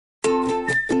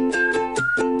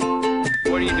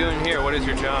doing here? What is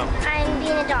your job? I'm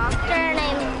being a doctor and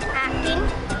I'm acting.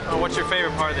 Oh, what's your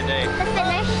favorite part of the day? The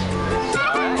finish.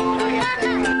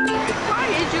 Why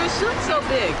is your suit so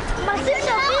big? My suit's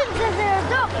so big because they're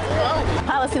adults.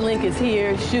 PolicyLink is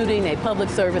here shooting a public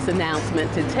service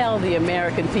announcement to tell the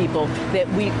American people that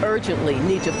we urgently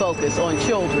need to focus on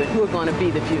children who are going to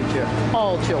be the future.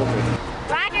 All children.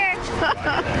 Roger.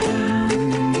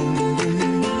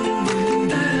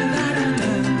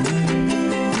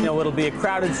 You know, it'll be a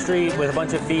crowded street with a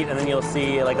bunch of feet, and then you'll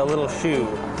see like a little shoe,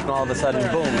 and all of a sudden,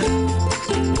 boom.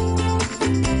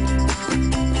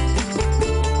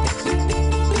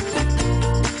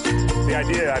 The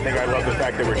idea, I think I love the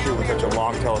fact that we're shooting with such a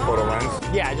long telephoto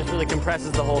lens. Yeah, it just really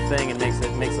compresses the whole thing and makes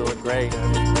it look great.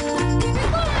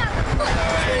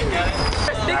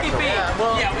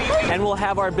 And we'll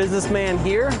have our businessman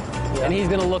here, and he's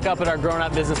going to look up at our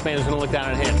grown-up businessman who's going to look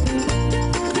down at him.